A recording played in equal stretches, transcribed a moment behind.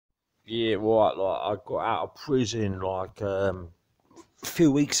Yeah, right. Like I got out of prison a few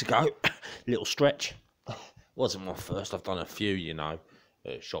weeks ago. Little stretch. Wasn't my first. I've done a few,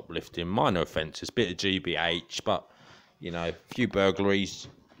 shoplifting, minor offences, bit of GBH, but a few burglaries,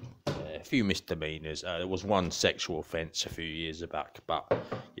 a few misdemeanors. There was one sexual offence a few years back, but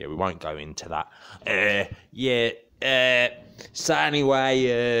yeah, we won't go into that. So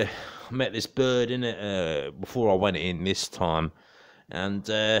anyway, I met this bird in it before I went in this time,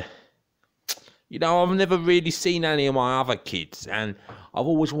 and I've never really seen any of my other kids, and I've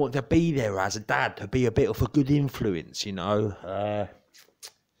always wanted to be there as a dad, to be a bit of a good influence, yeah.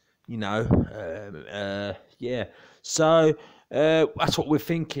 So that's what we're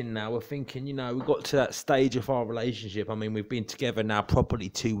thinking now. We're thinking, we got to that stage of our relationship. I mean, we've been together now properly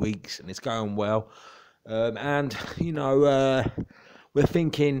 2 weeks, and it's going well. And we're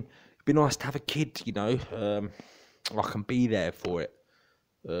thinking it'd be nice to have a kid. I can be there for it.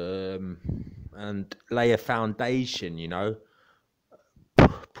 And lay a foundation,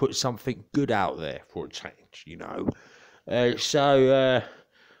 put something good out there for a change, So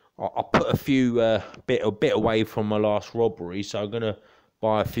I put a few bit away from my last robbery, so I'm gonna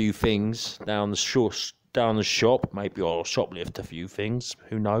buy a few things down the shop. Maybe I'll shoplift a few things.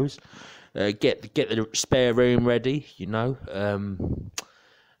 Who knows? Get the spare room ready, and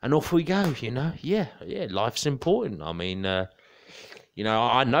off we go. Yeah. Life's important. I mean.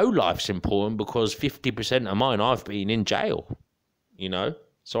 I know life's important because 50% of mine I've been in jail,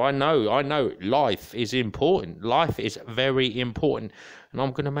 So I know life is important. Life is very important, and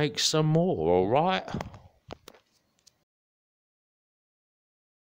I'm going to make some more, all right?